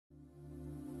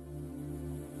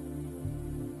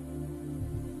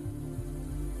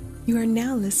You are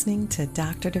now listening to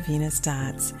Dr. Davina's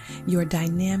Dots, your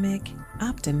dynamic,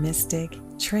 optimistic,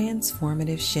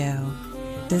 transformative show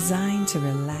designed to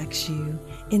relax you,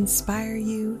 inspire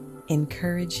you,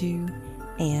 encourage you,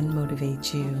 and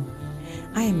motivate you.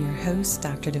 I am your host,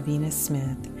 Dr. Davina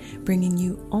Smith, bringing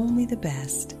you only the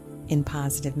best in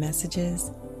positive messages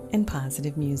and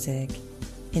positive music.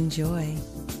 Enjoy.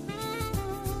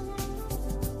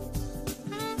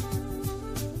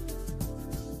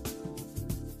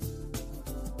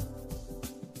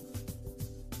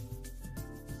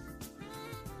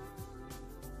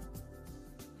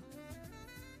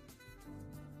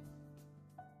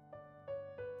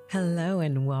 Hello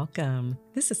and welcome.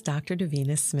 This is Dr.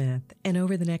 Davina Smith, and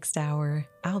over the next hour,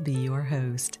 I'll be your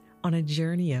host on a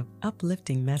journey of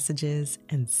uplifting messages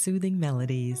and soothing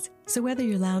melodies. So whether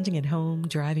you're lounging at home,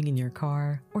 driving in your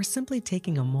car, or simply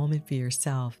taking a moment for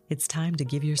yourself, it's time to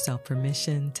give yourself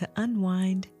permission to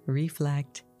unwind,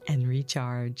 reflect, and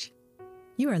recharge.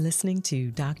 You are listening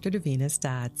to Dr. Davina's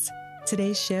Dots.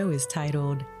 Today's show is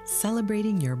titled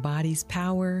Celebrating Your Body's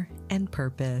Power and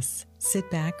Purpose. Sit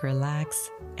back,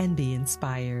 relax, and be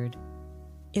inspired.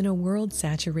 In a world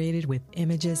saturated with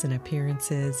images and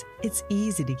appearances, it's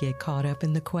easy to get caught up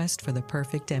in the quest for the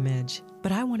perfect image.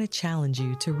 But I want to challenge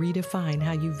you to redefine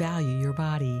how you value your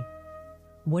body.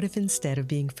 What if instead of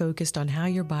being focused on how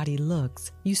your body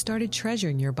looks, you started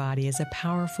treasuring your body as a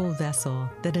powerful vessel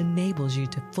that enables you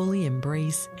to fully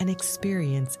embrace and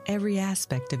experience every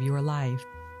aspect of your life?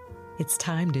 It's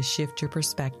time to shift your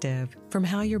perspective from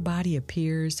how your body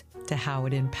appears to how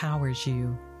it empowers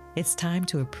you. It's time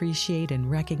to appreciate and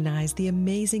recognize the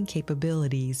amazing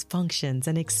capabilities, functions,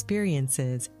 and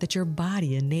experiences that your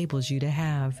body enables you to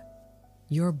have.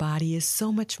 Your body is so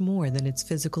much more than its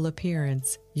physical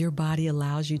appearance. Your body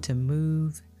allows you to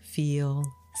move, feel,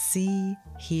 see,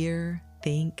 hear,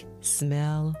 think,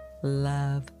 smell,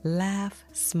 love, laugh,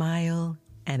 smile,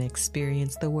 and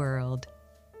experience the world.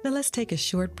 Now let's take a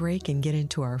short break and get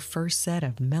into our first set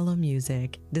of mellow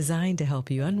music designed to help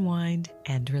you unwind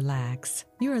and relax.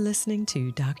 You are listening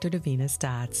to Dr. Davina's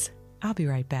Dots. I'll be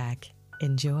right back.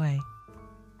 Enjoy.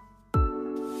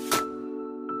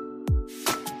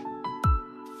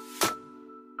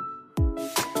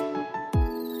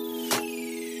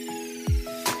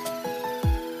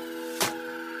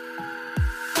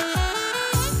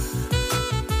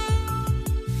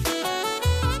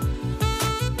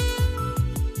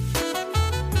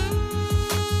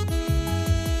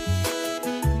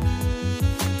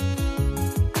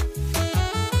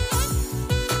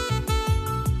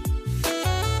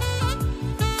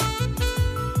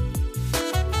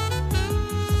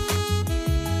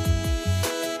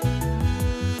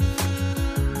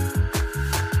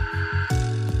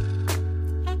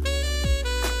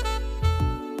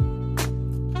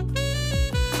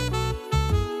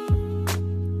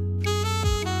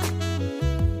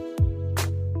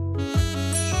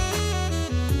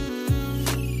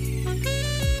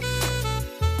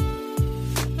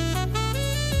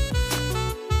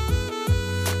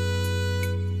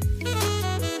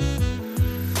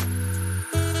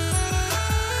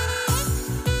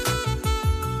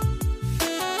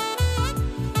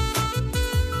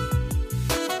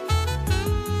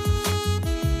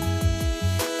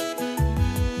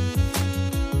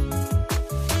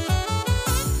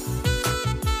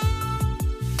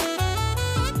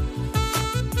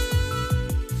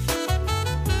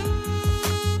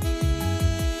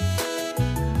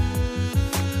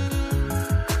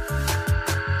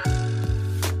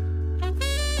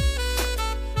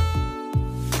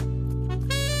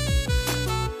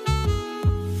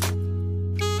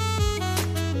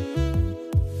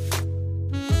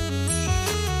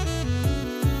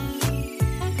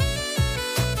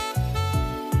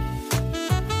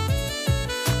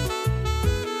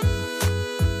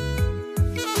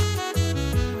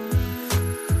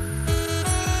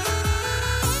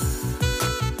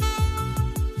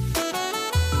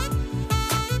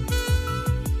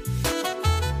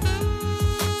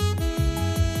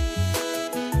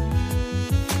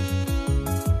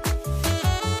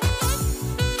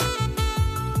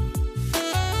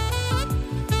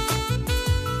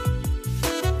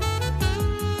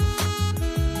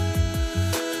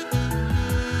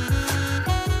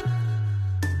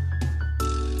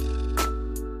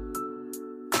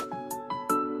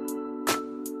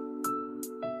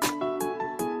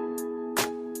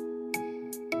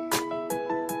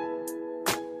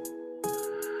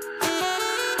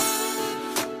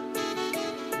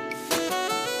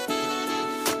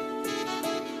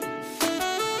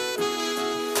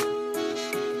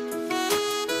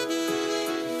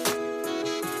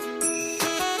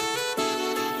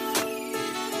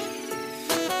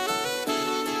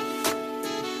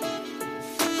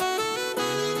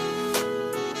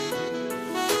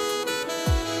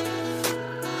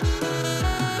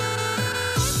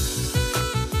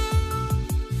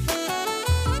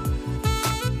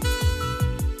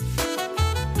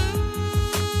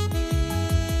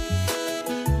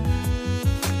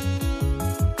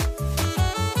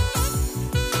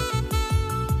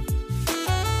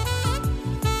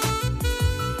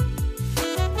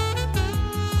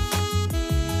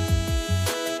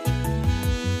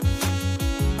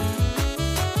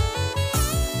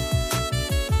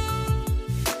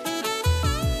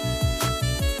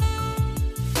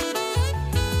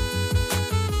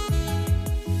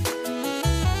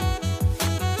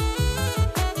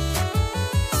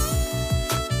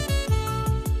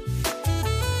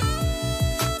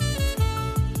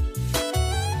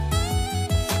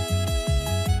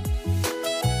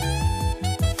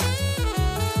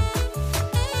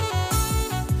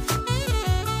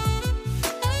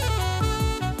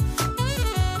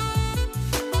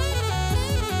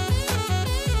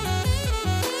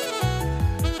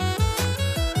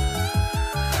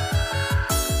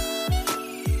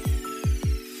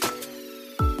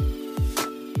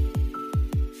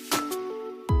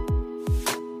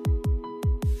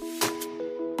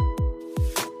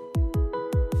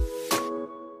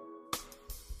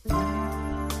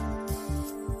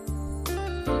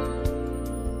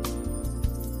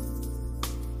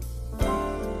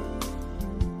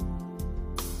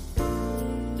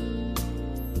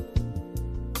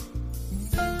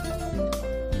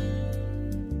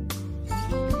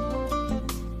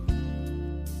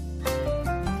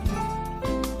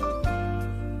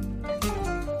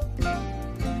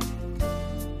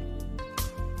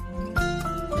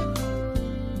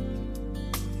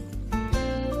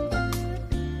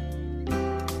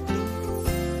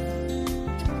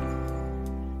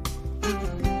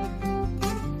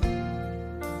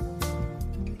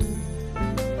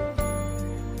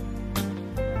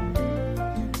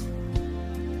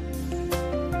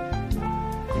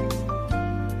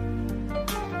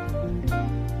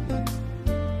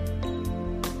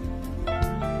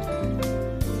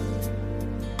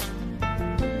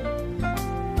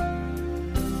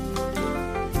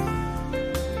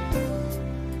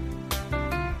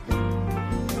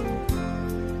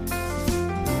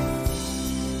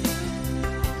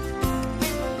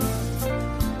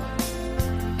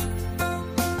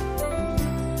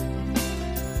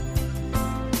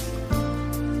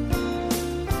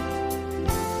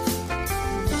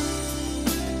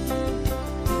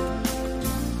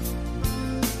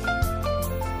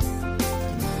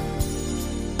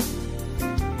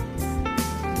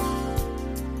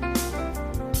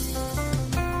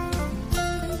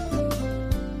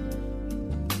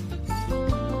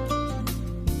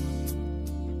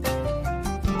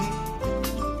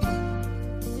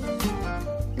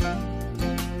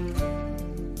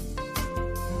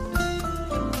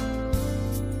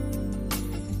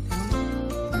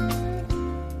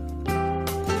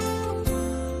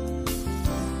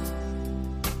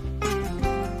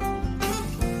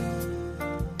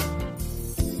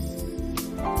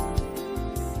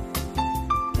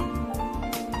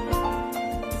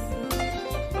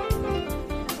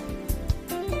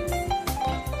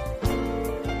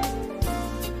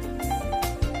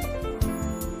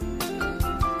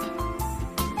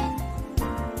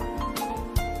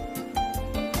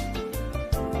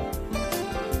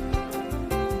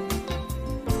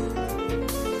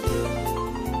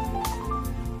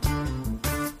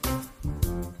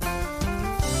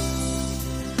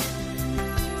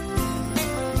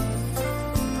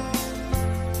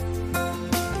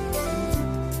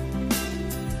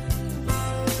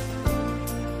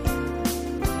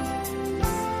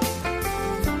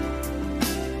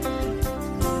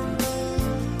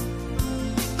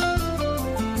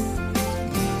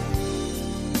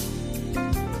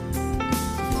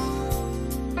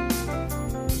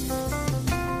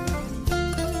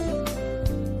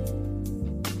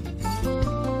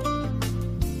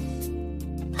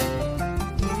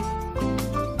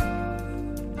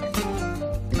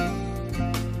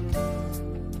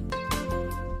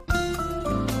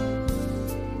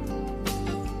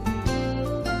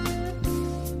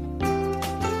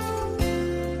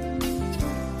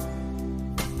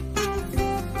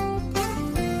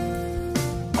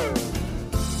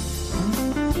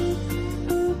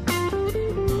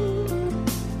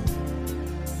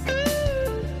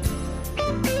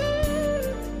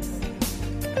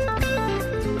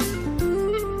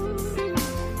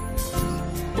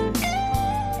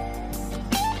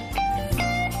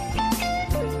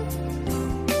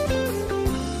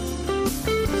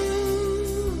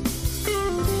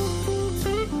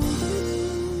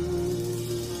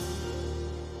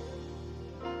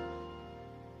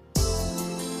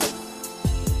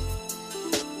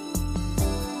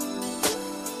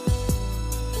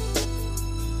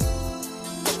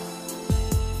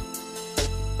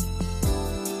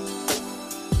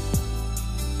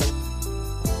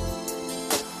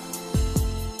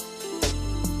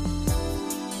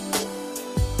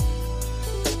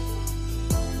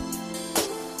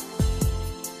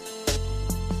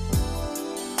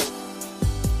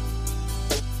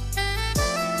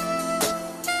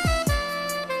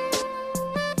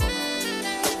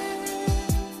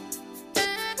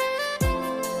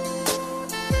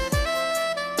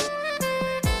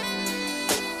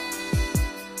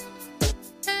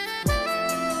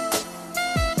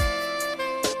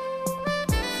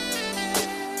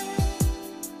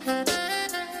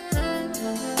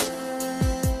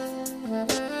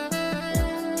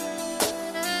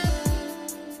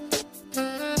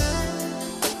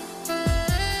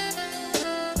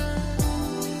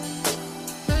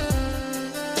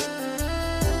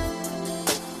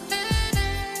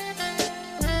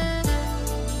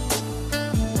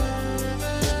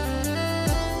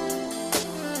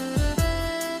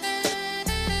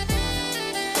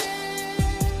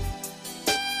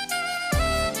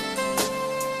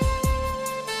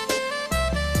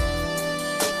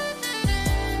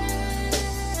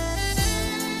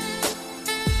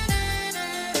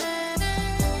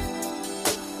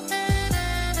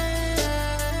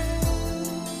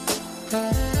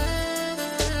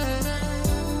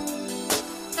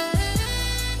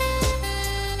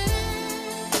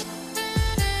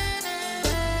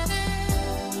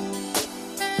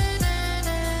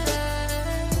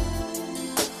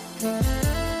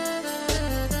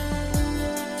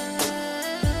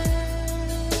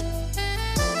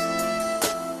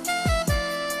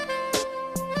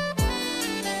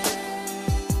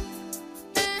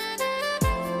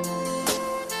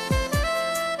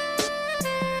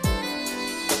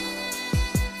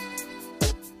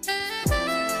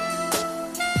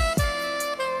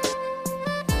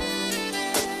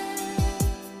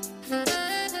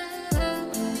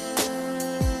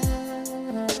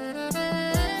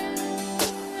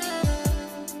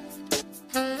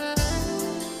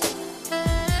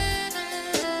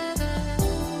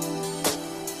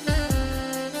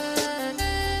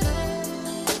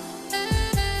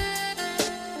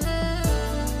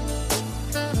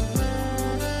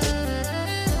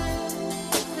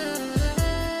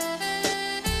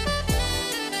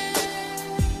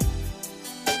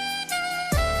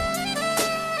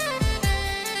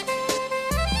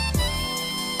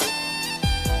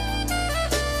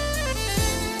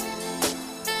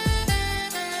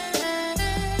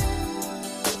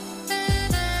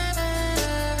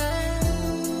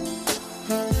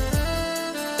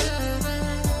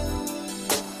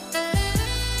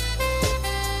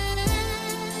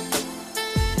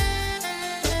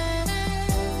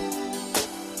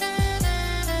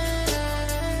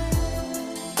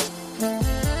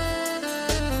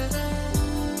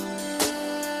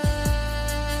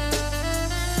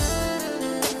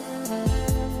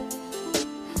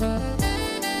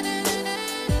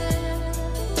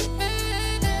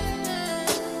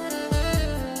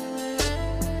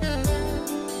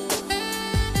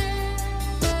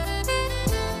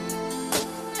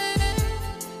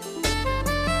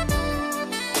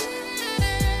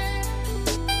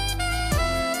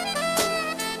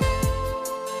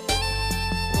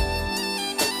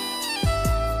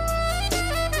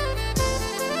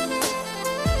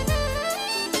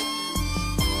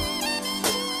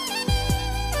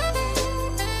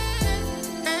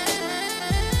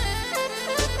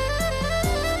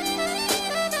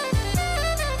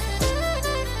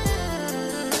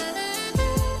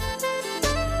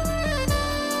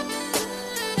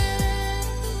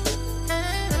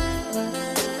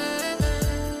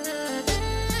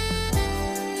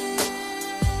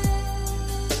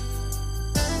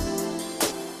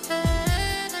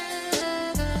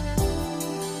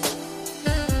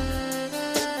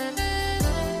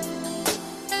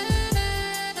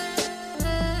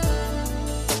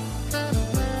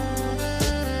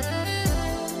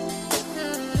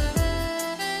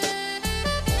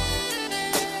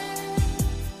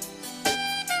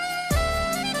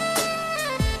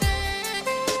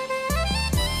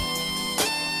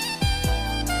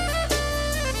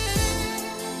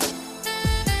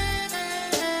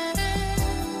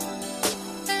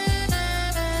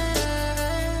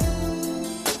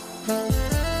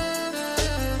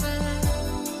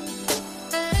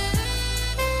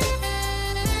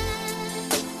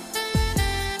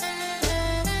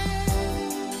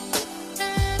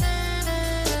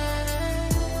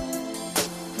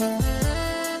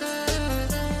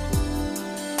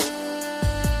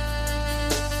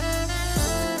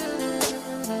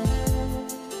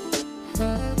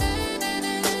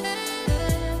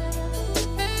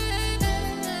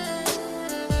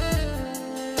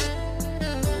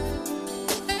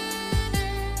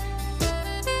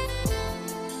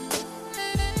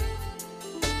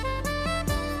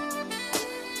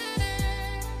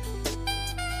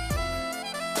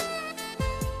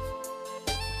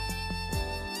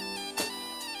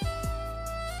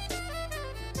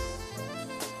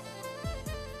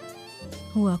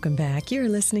 Welcome back. You're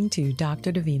listening to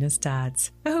Dr. Davina's Dots.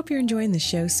 I hope you're enjoying the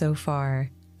show so far.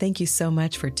 Thank you so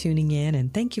much for tuning in,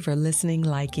 and thank you for listening,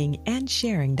 liking, and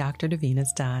sharing Dr.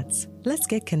 Davina's Dots. Let's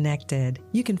get connected.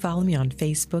 You can follow me on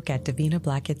Facebook at Davina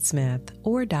Blackett Smith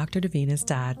or Dr. Davina's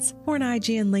Dots, or on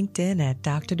IG and LinkedIn at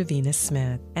Dr. Davina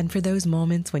Smith. And for those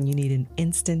moments when you need an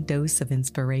instant dose of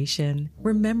inspiration,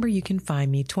 remember you can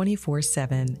find me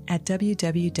 24/7 at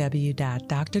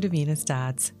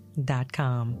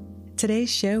www.drdavinasdots.com.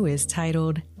 Today's show is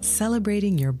titled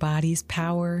Celebrating Your Body's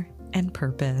Power and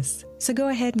Purpose. So go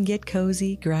ahead and get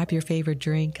cozy, grab your favorite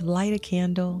drink, light a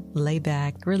candle, lay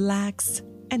back, relax,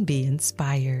 and be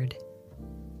inspired.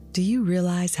 Do you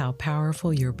realize how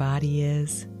powerful your body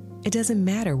is? It doesn't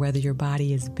matter whether your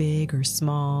body is big or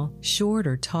small, short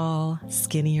or tall,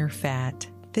 skinny or fat,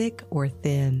 thick or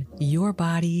thin. Your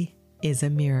body is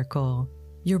a miracle.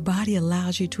 Your body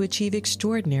allows you to achieve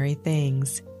extraordinary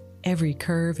things. Every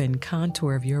curve and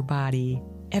contour of your body,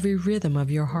 every rhythm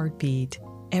of your heartbeat,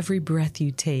 every breath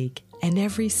you take, and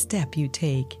every step you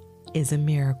take is a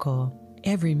miracle.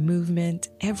 Every movement,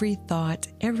 every thought,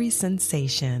 every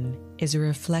sensation is a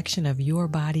reflection of your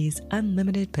body's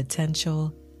unlimited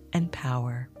potential and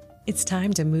power. It's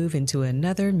time to move into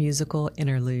another musical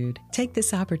interlude. Take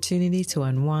this opportunity to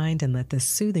unwind and let the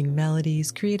soothing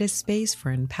melodies create a space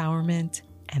for empowerment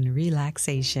and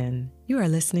relaxation. You are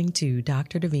listening to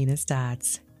Dr. Davina's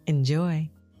Dots. Enjoy.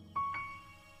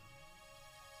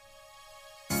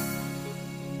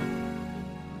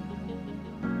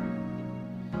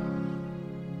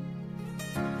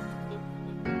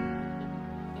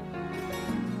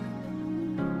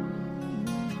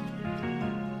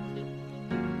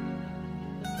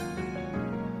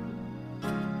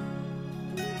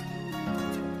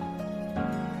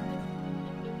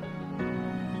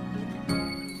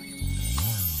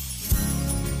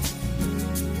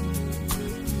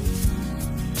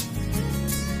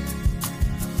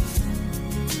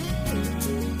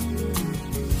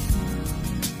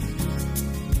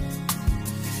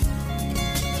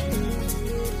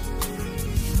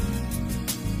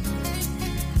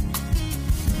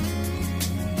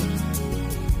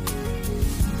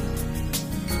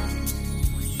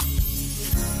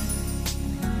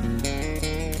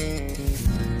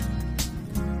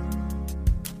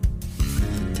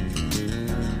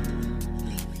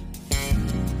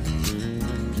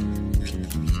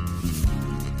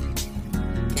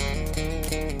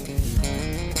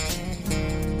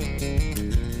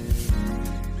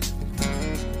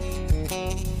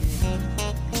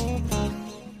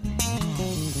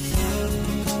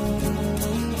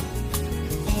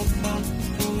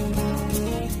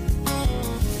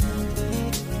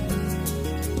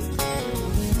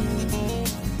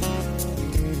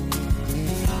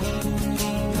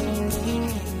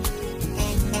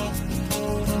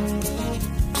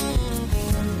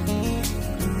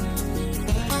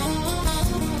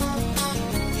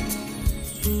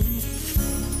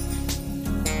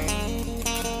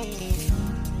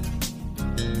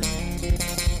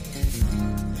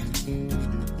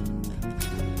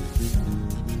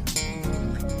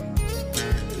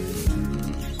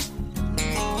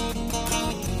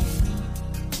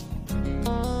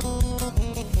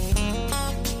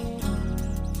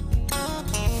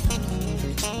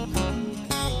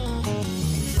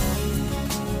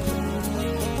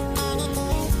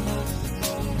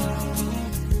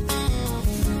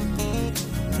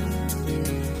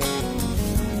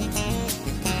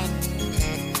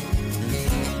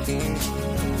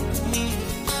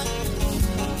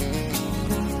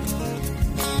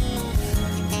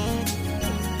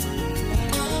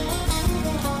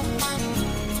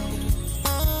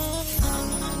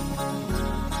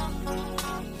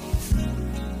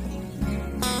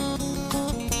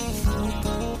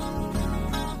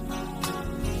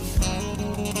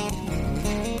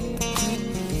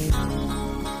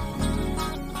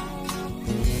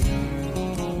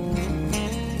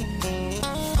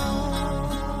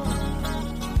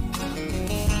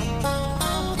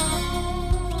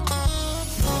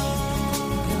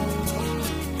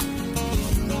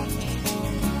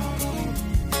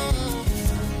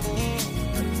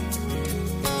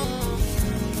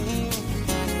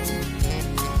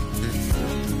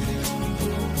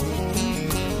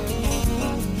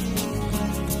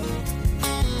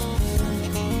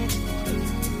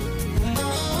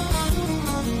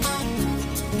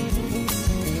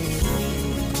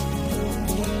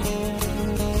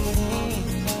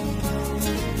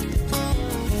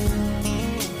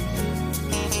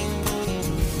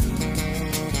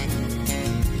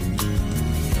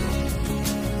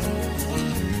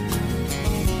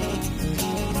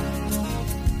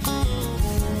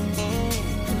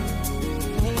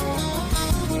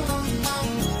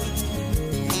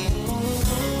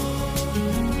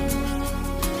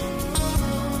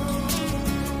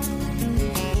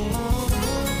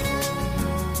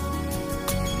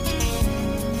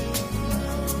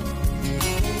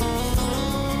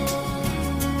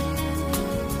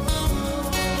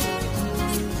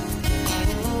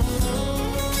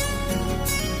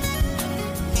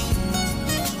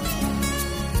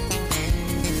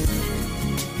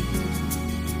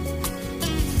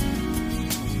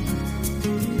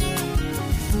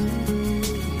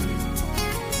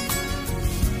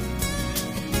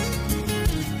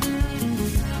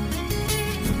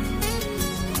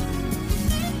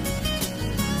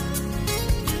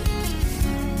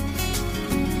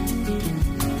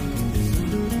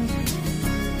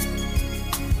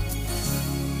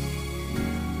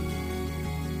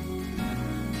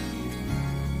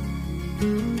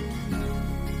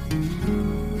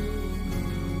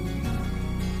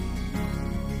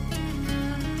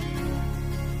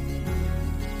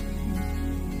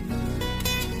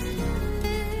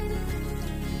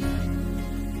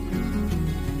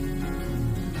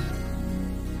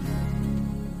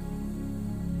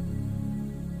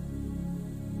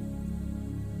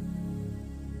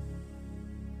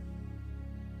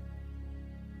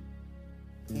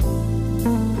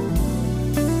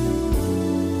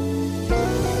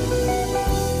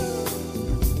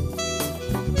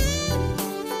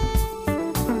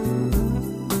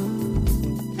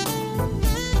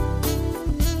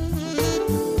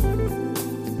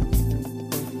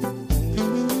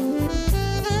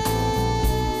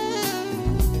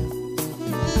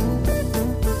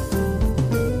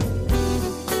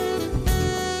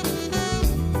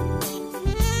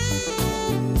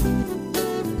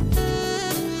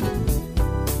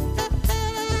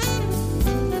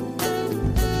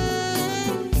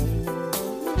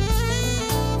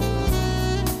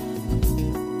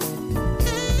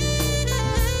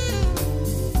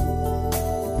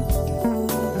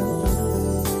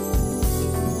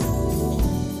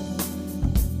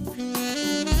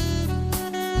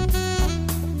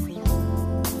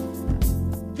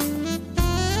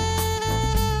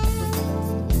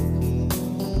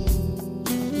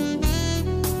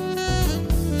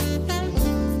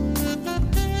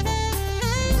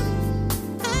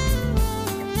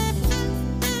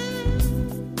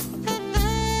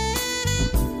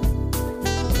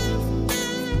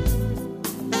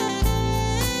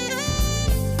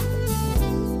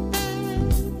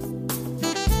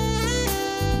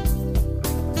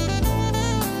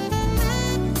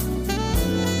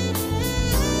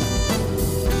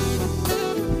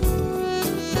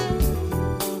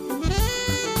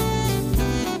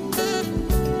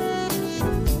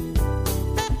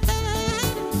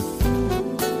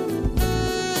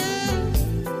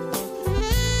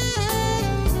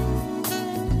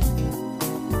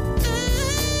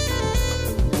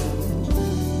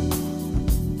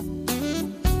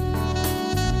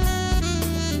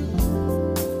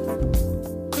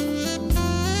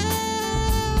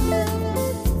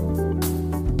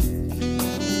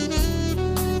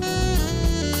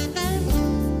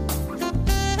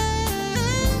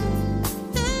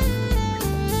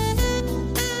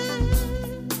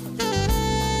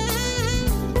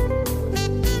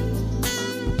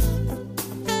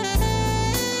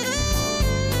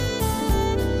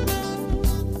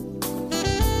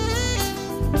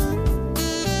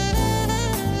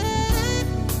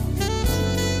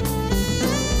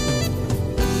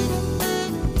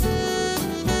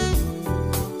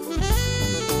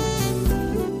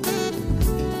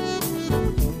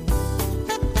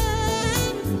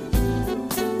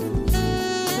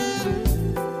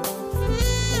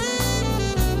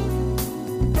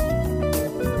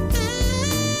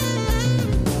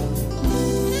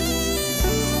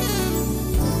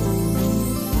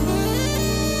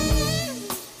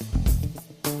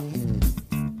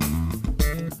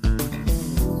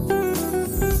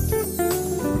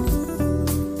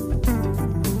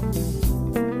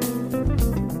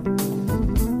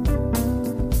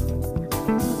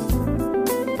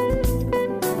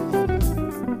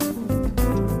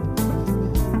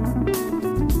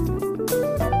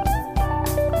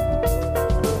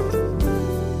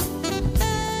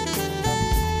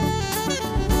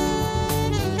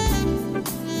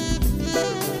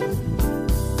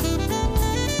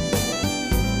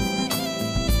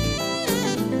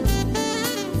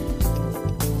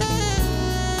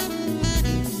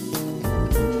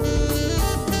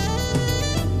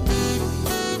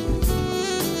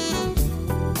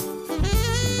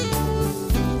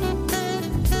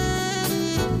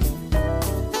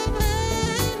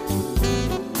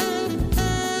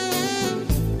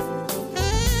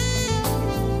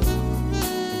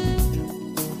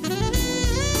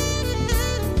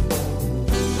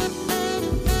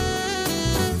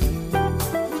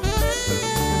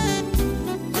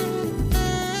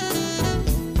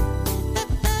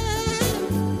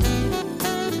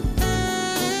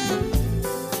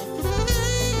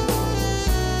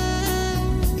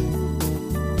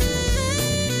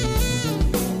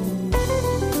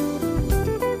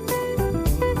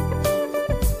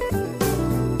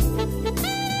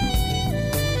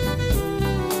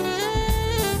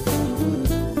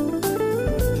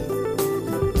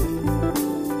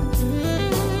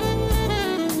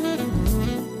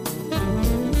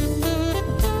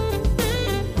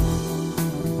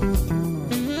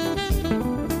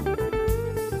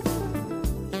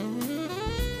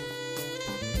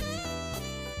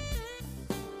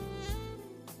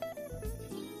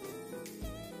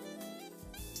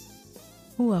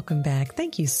 Welcome back.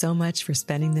 Thank you so much for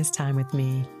spending this time with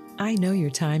me. I know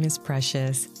your time is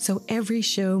precious, so every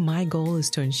show, my goal is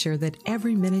to ensure that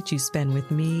every minute you spend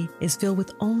with me is filled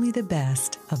with only the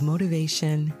best of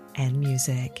motivation and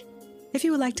music. If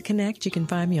you would like to connect, you can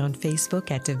find me on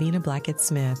Facebook at Davina Blackett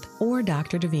Smith or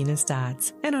Dr. Davina's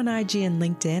Dots, and on IG and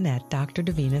LinkedIn at Dr.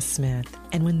 Davina Smith.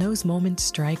 And when those moments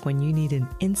strike when you need an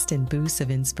instant boost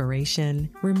of inspiration,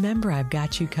 remember I've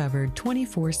got you covered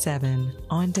 24/7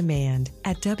 on demand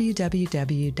at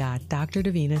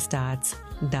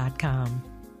www.drdavinasdots.com.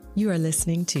 You are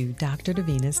listening to Dr.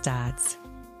 Davina's Dots.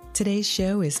 Today's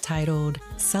show is titled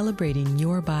Celebrating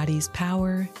Your Body's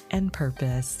Power and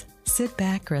Purpose. Sit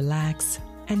back, relax,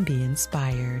 and be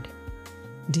inspired.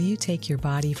 Do you take your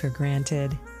body for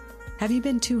granted? Have you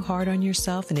been too hard on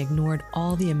yourself and ignored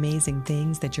all the amazing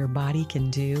things that your body can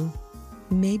do?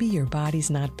 Maybe your body's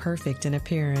not perfect in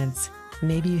appearance.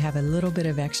 Maybe you have a little bit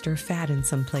of extra fat in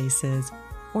some places,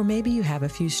 or maybe you have a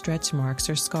few stretch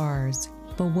marks or scars.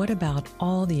 But what about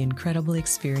all the incredible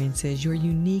experiences your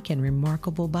unique and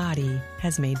remarkable body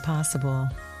has made possible?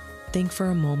 Think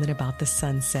for a moment about the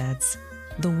sunsets,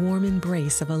 the warm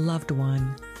embrace of a loved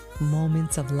one,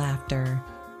 moments of laughter,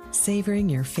 savoring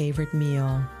your favorite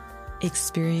meal,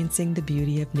 experiencing the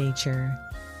beauty of nature,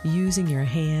 using your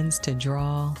hands to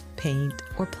draw, paint,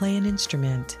 or play an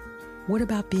instrument. What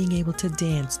about being able to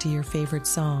dance to your favorite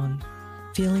song,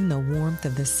 feeling the warmth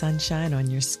of the sunshine on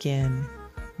your skin,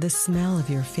 the smell of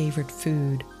your favorite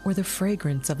food, or the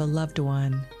fragrance of a loved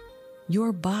one?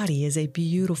 Your body is a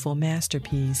beautiful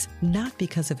masterpiece, not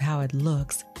because of how it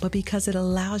looks, but because it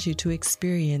allows you to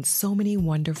experience so many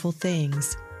wonderful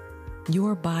things.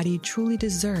 Your body truly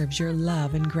deserves your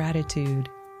love and gratitude.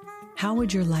 How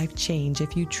would your life change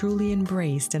if you truly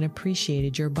embraced and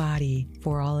appreciated your body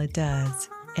for all it does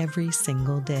every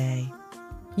single day?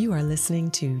 You are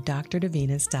listening to Dr.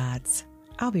 Davina's Dots.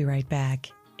 I'll be right back.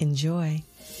 Enjoy.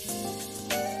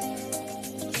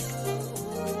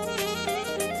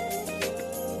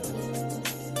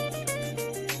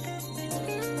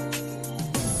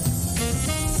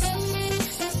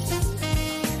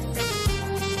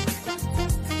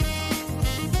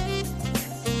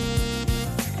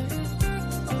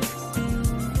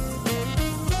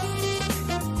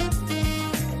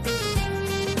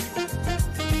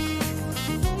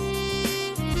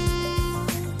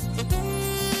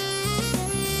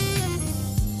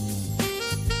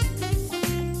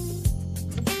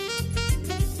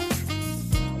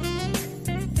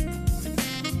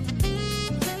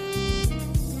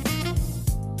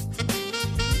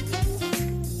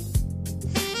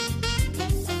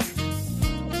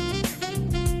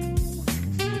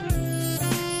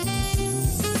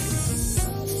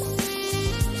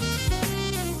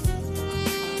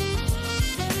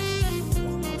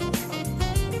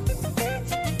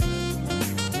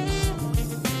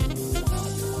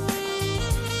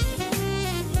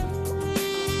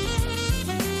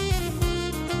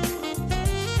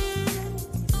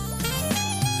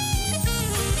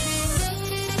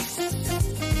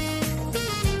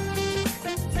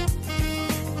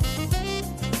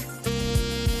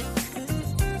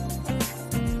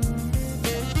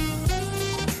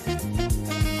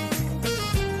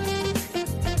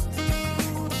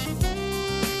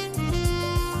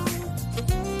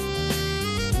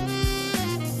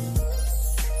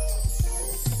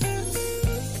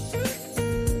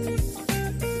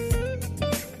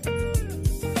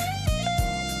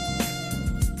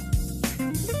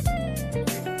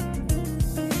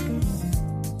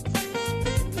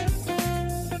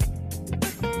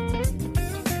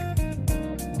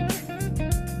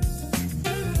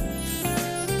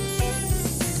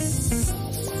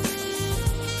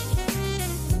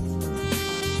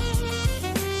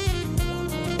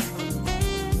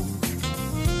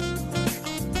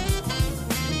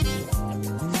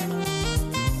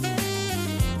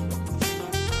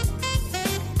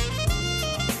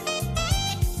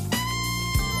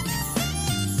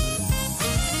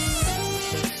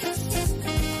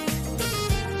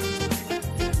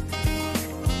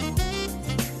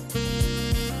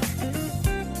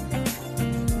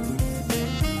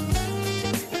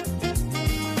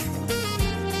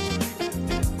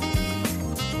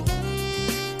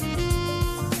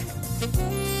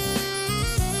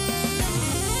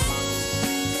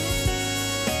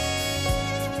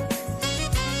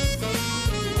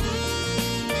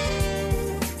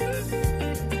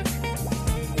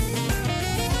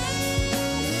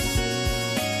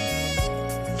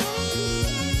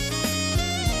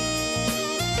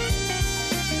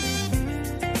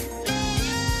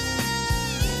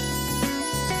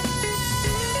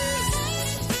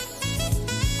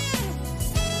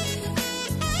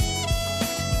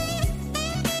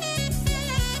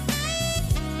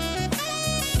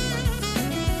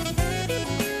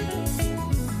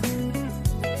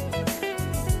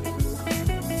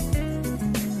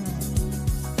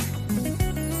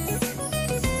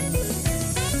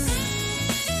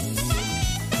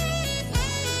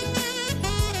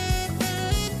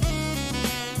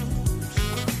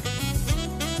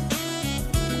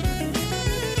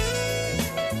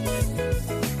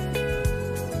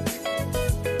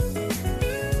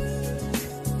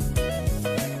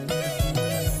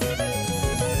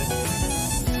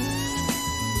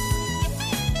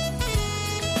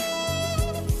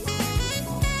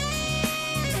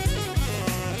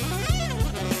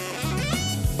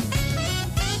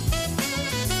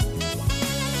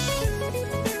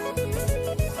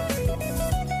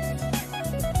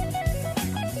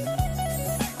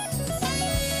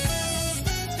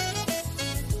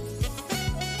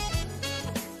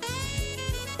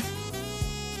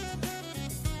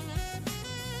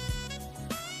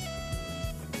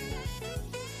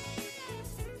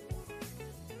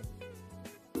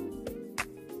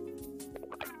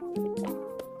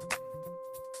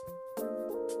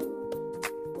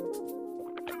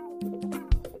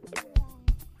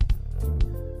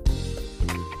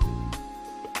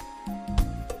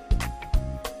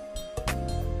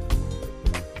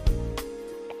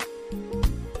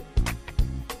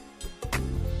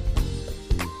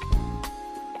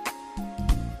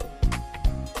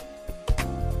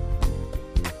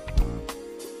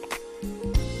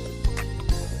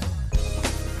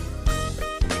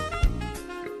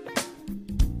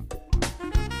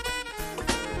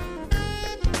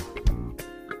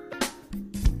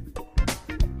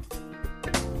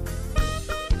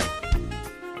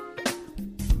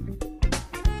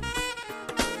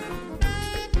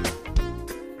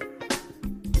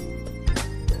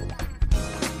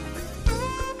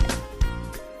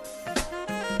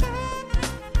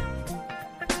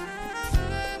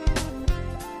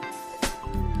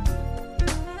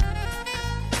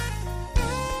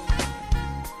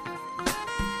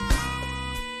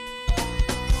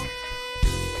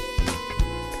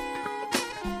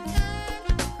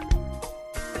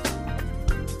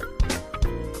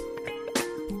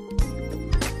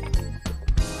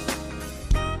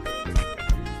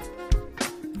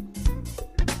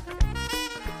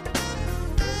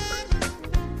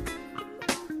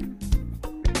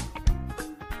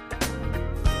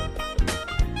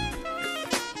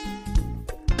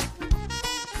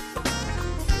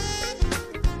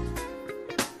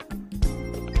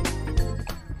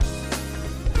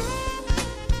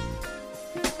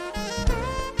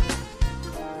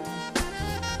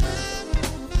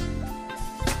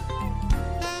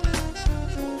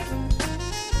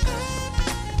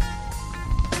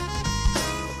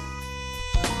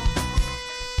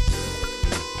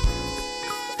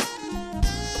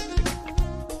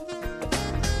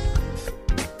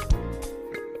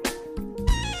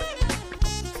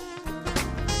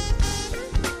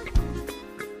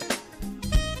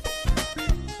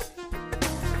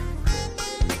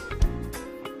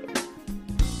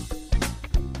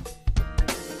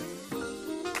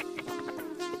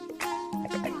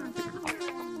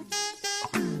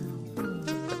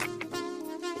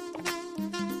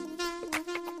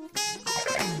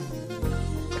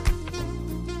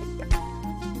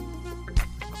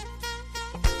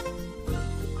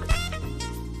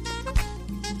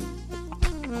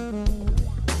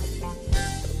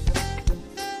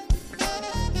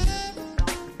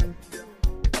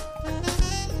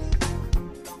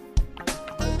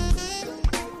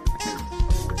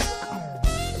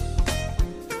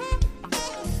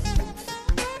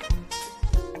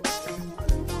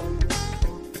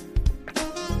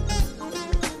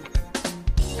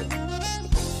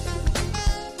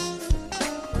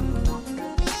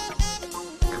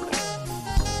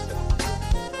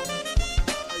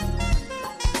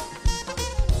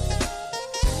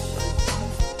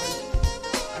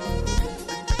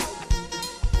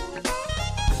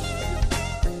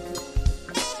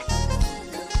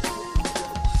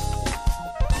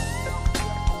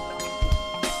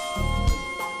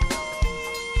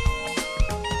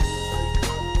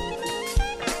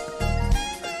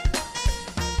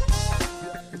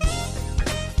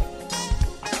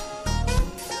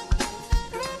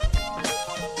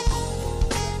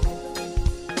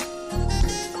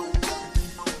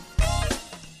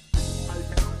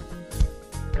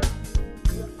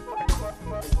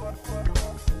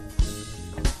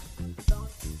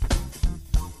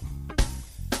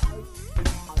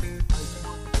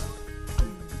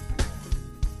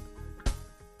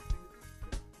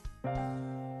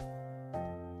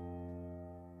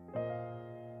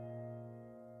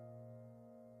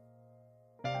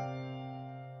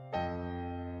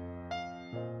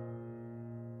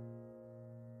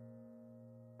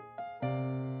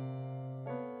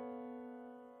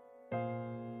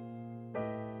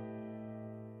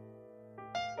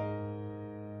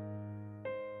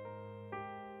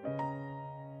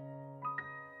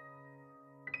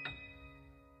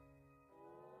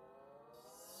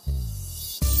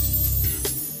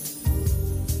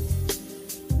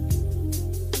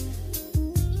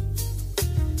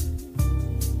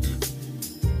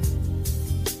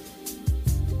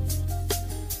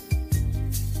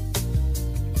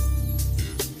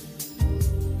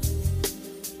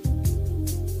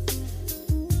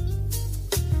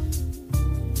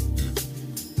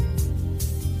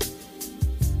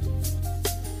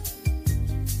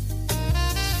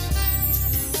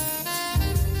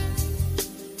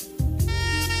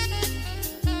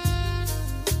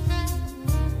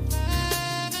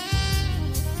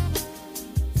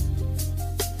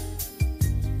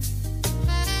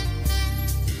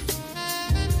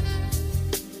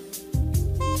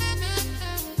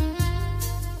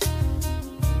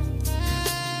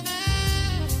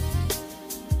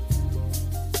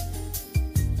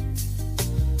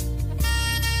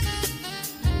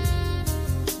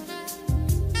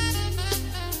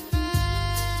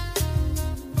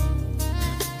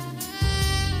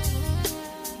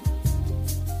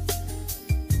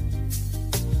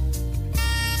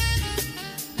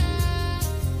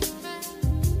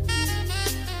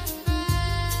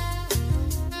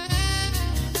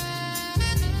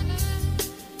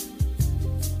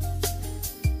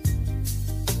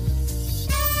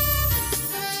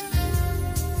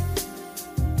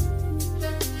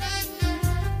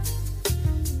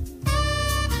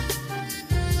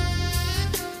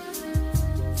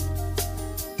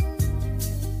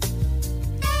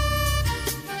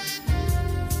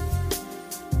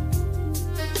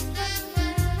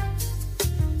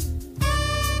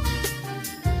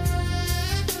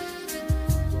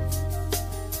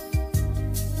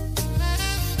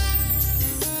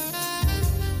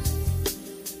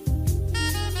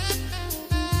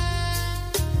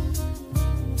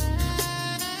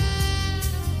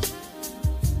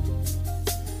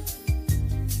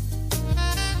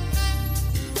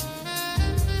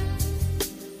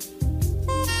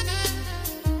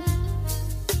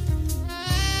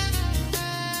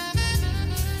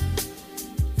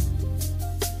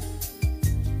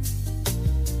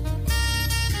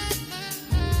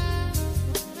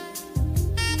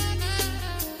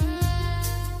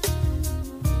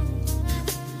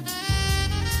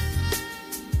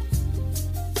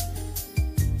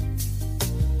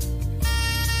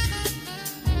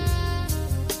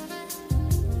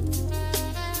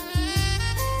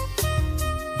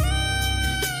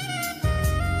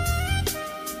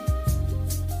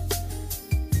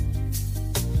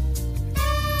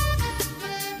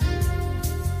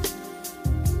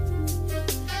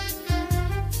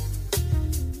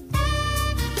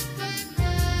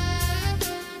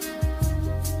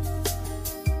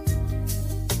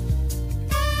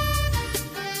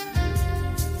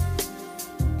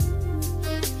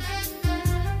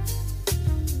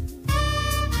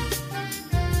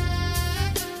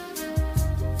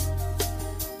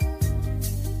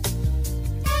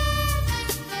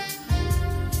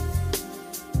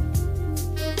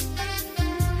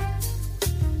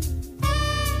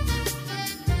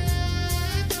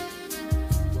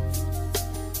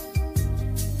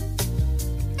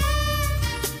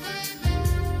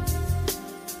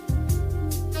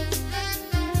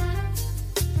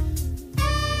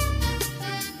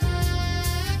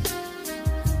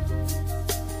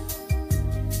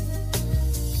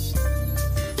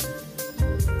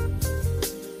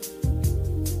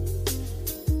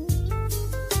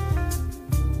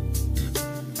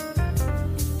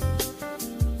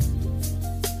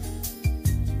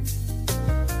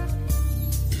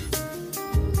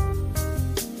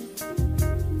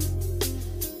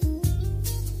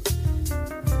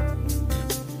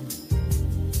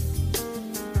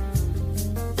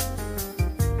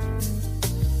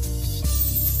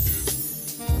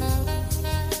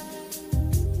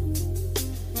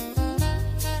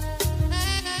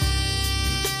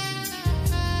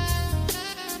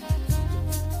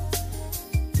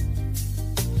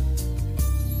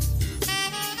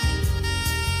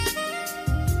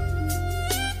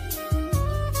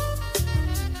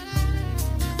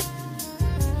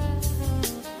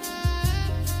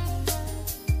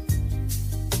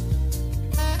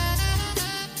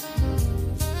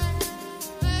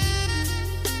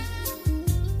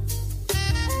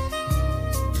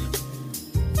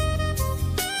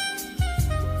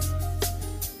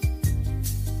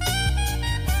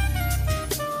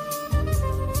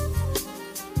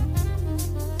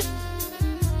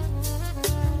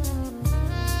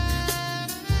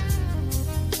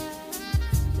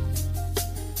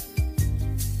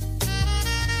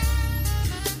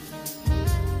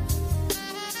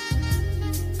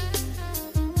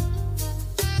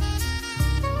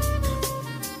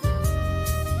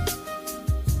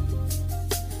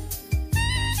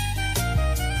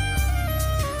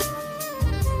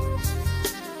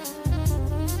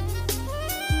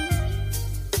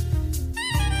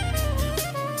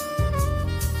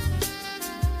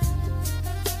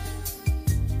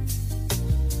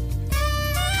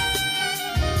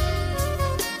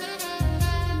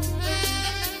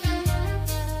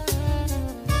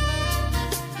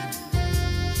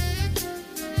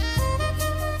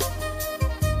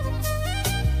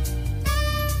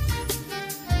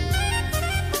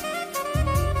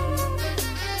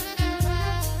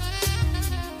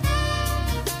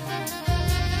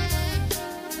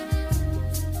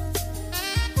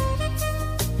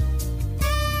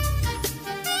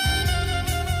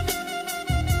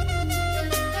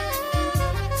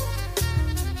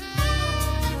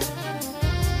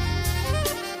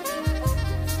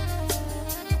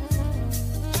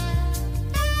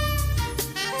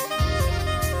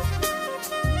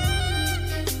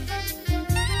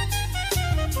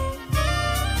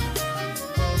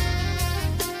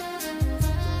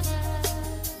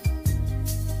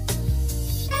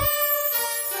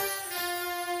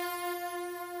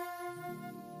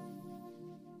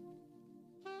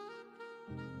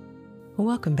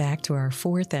 Welcome back to our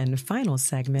fourth and final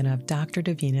segment of Dr.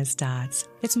 Davina's Dots.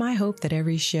 It's my hope that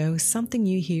every show, something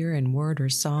you hear in word or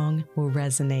song will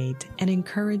resonate and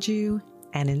encourage you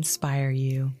and inspire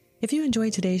you. If you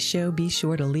enjoyed today's show, be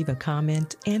sure to leave a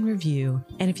comment and review.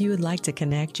 And if you would like to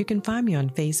connect, you can find me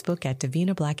on Facebook at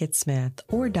Davina Blackett Smith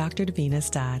or Dr. Davina's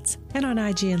Dots, and on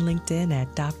IG and LinkedIn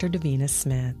at Dr. Davina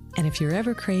Smith. And if you're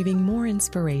ever craving more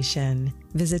inspiration,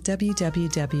 visit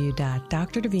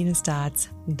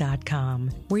www.drdavinasdots.com,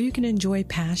 where you can enjoy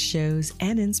past shows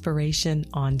and inspiration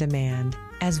on demand,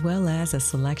 as well as a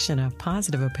selection of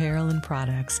positive apparel and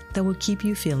products that will keep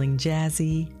you feeling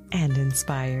jazzy and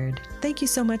inspired. Thank you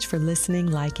so much for listening,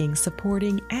 liking,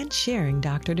 supporting, and sharing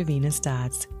Dr. Davina's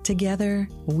Dots. Together,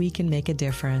 we can make a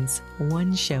difference,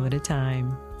 one show at a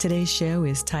time. Today's show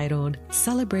is titled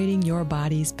Celebrating Your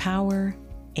Body's Power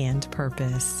and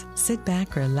Purpose. Sit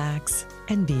back, relax,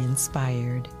 and be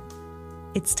inspired.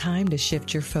 It's time to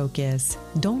shift your focus.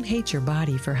 Don't hate your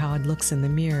body for how it looks in the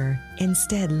mirror.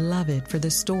 Instead, love it for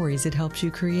the stories it helps you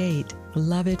create.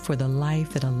 Love it for the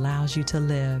life it allows you to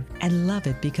live. And love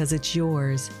it because it's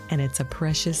yours and it's a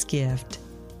precious gift.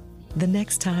 The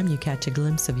next time you catch a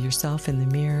glimpse of yourself in the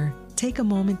mirror, take a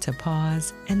moment to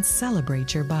pause and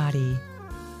celebrate your body.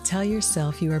 Tell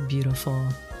yourself you are beautiful.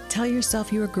 Tell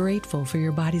yourself you are grateful for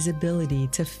your body's ability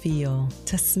to feel,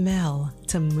 to smell,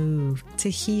 to move, to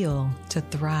heal, to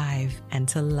thrive, and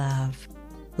to love.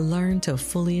 Learn to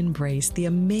fully embrace the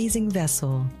amazing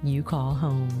vessel you call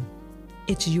home.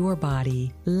 It's your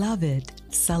body. Love it,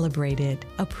 celebrate it,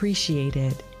 appreciate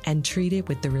it, and treat it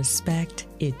with the respect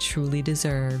it truly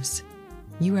deserves.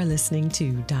 You are listening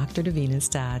to Dr. Davina's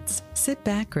Dots. Sit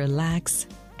back, relax,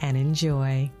 and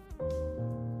enjoy.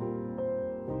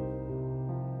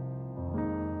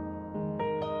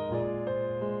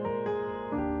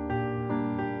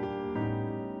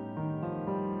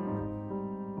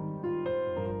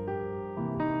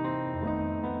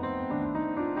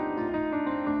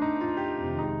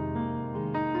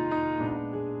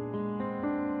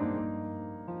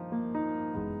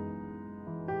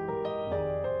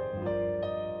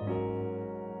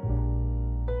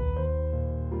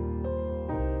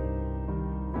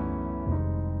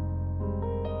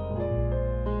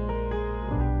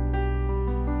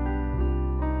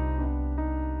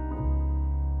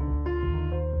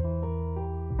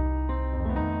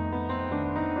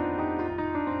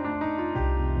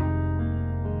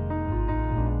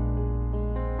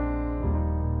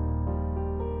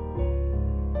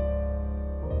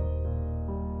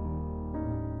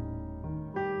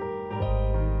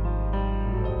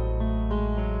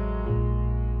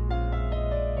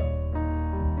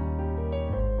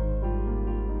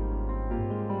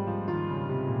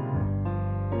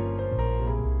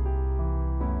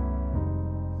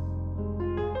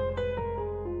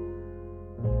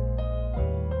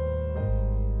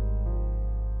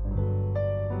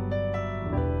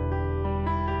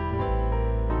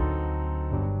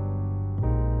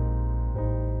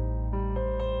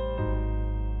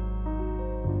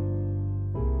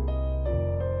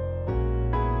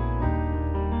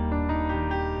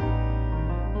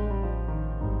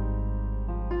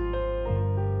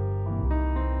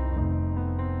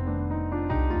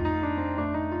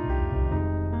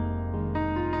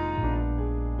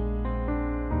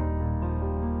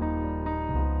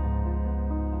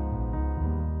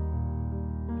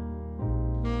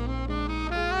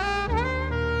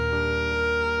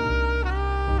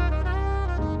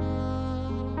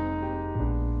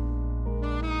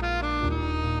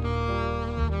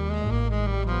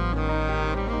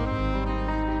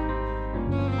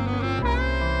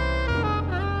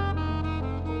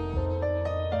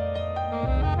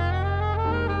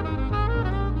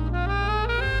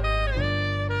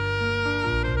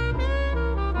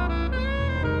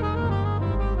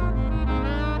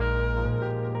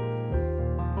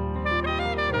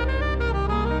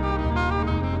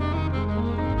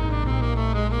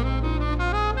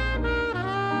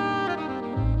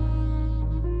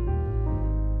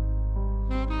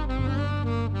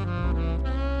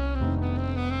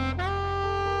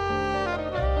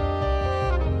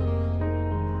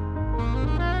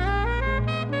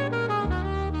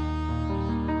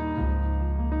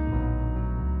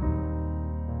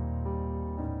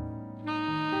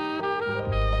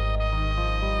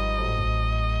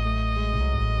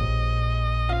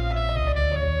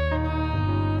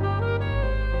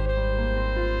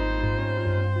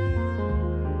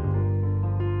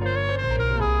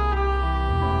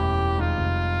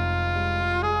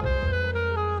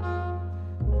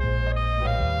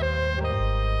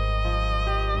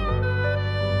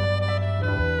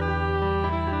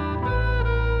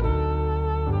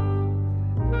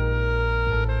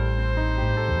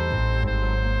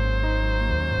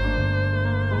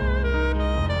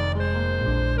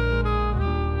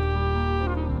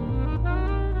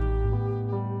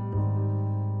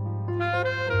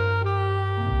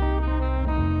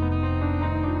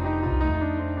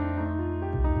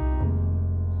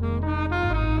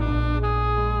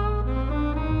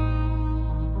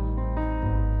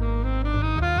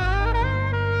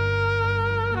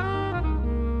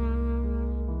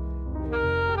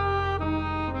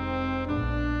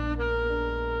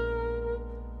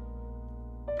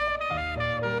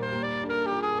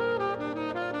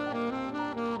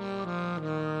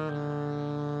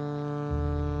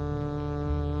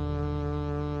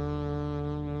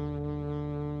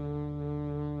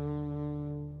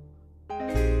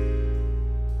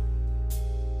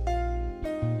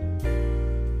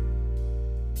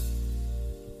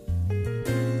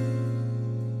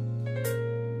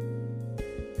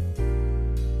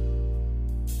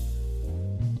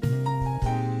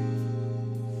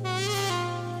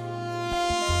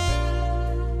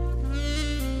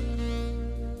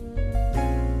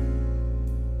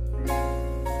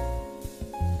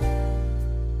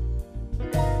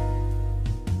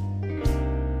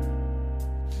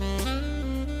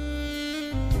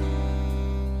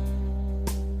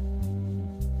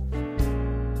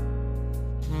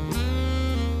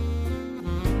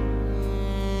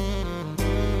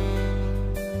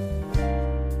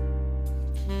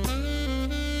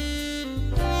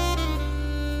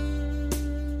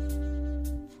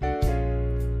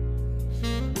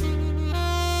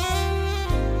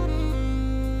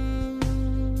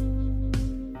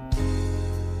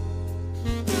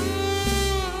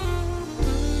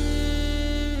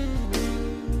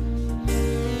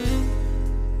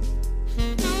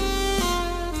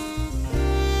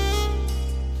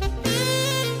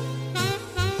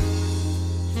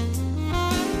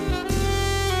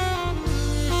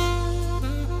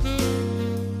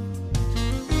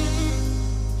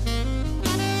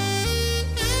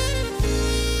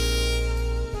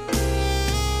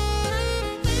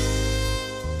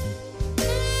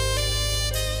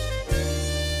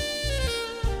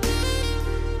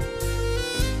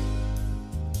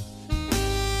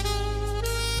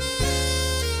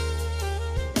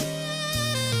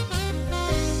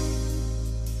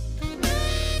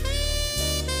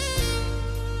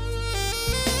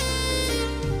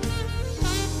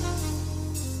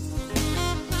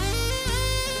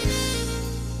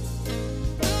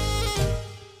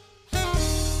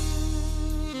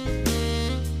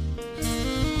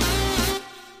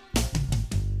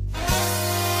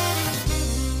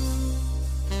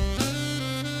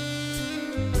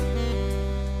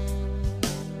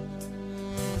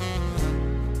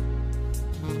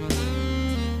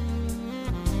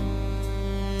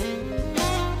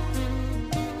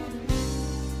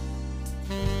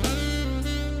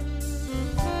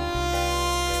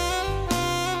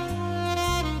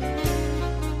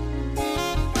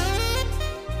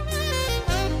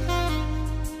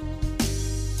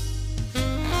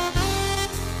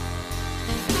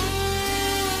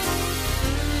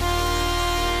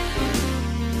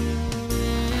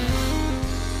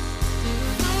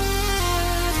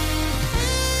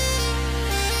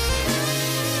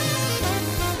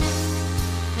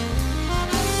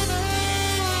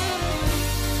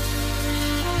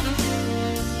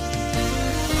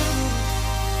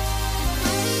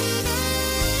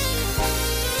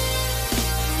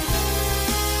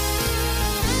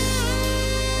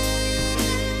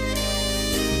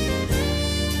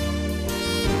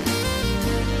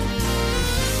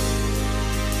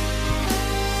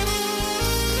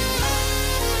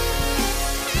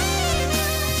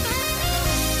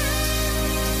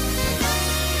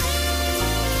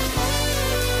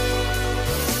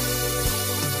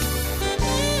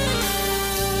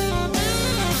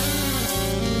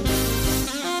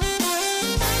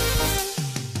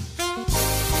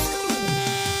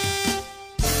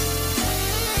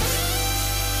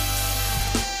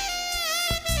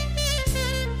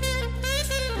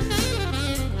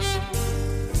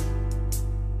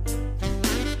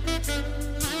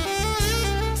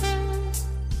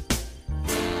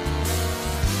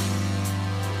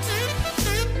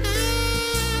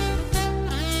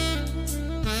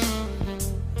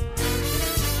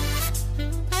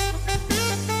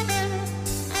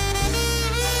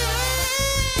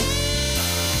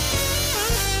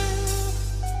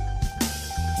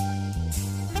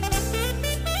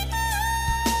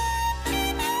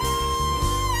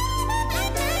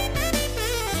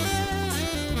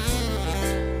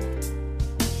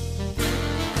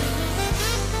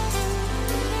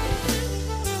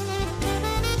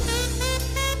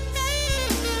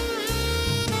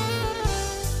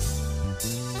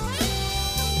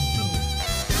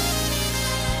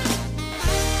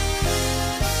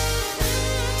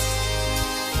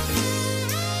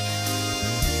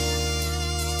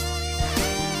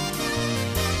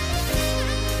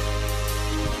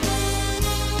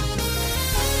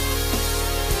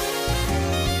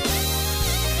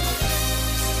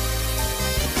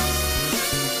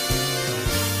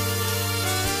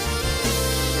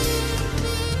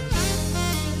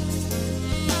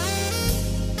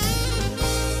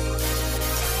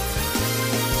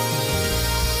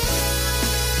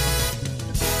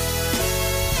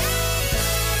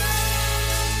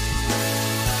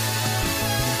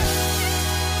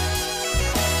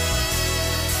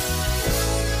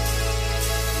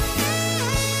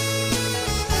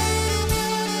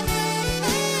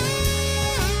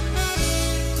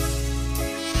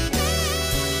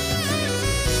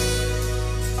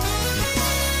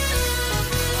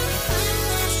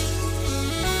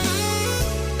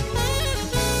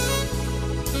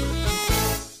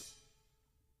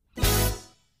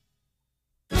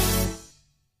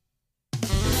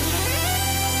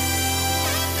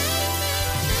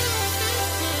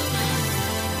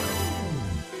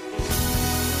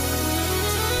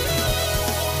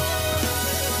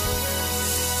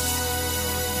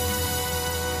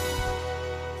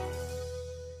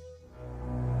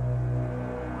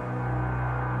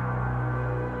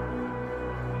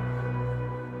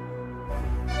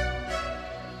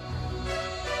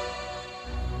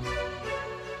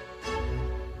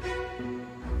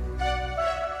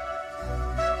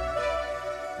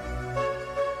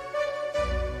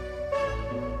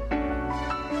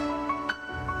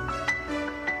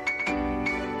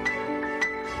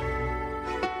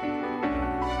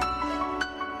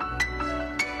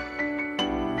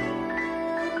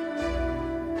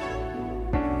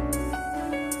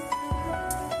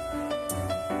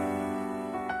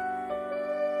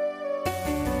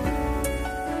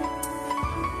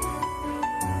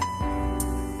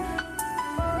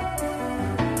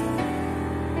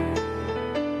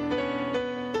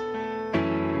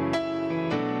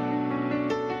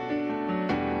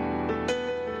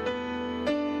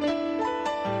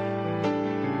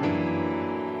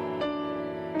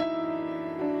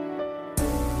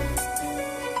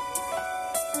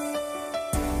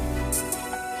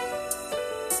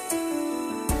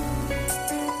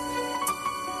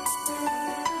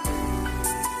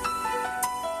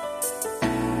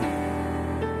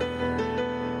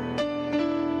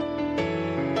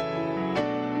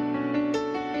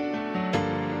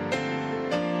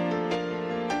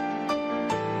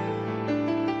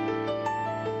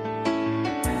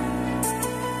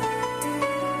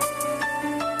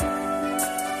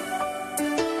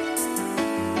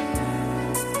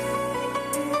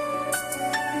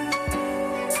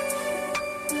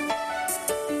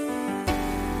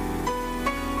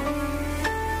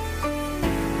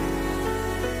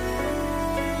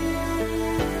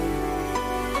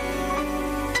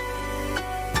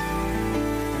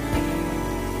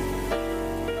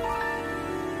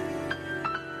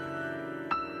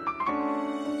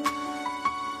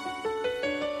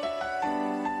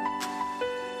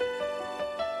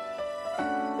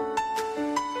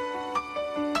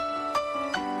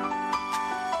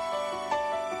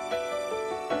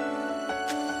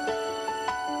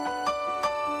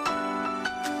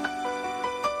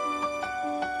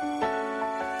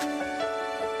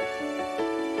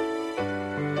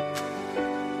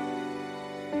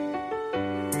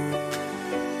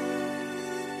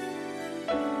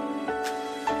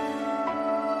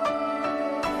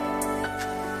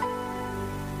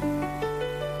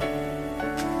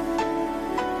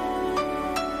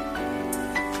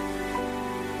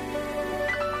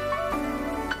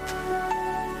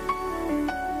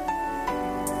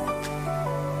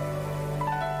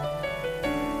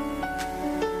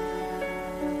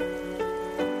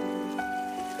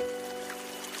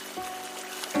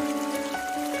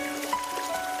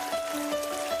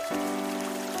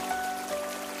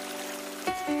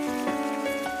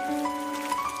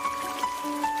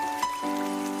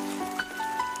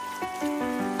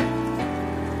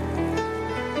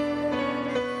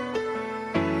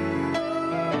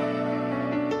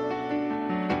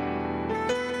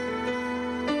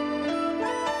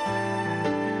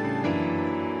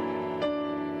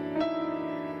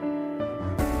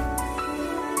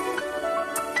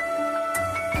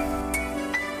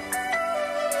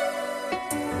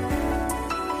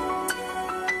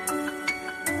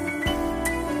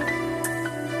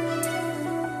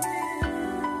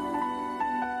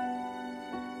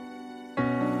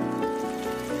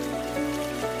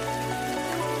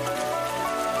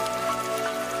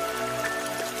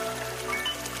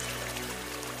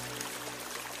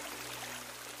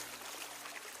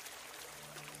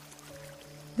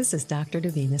 This is Dr.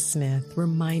 Davina Smith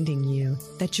reminding you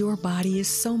that your body is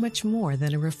so much more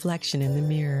than a reflection in the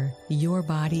mirror. Your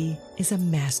body is a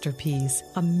masterpiece,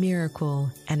 a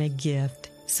miracle, and a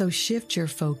gift. So shift your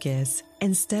focus.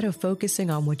 Instead of focusing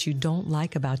on what you don't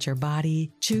like about your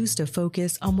body, choose to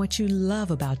focus on what you love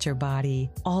about your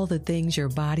body, all the things your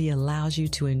body allows you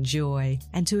to enjoy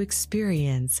and to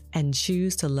experience, and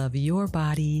choose to love your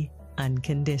body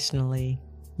unconditionally.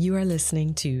 You are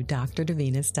listening to Dr.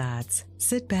 Davina's Dots.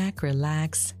 Sit back,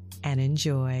 relax, and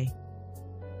enjoy.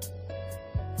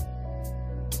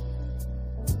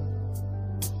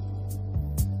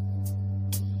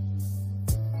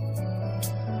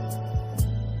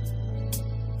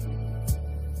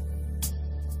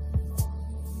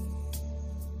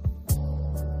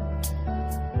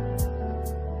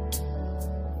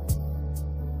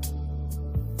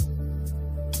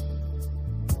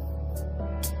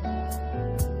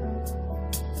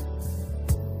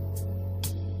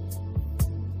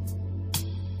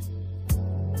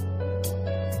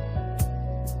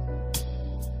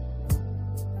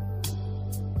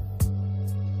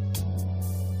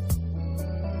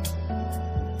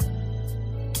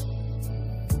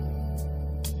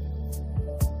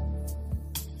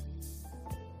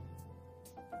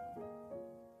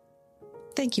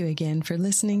 Thank you again for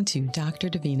listening to Dr.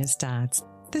 Davina's Dots.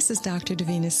 This is Dr.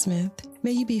 Davina Smith.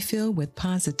 May you be filled with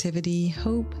positivity,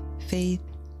 hope, faith,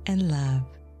 and love.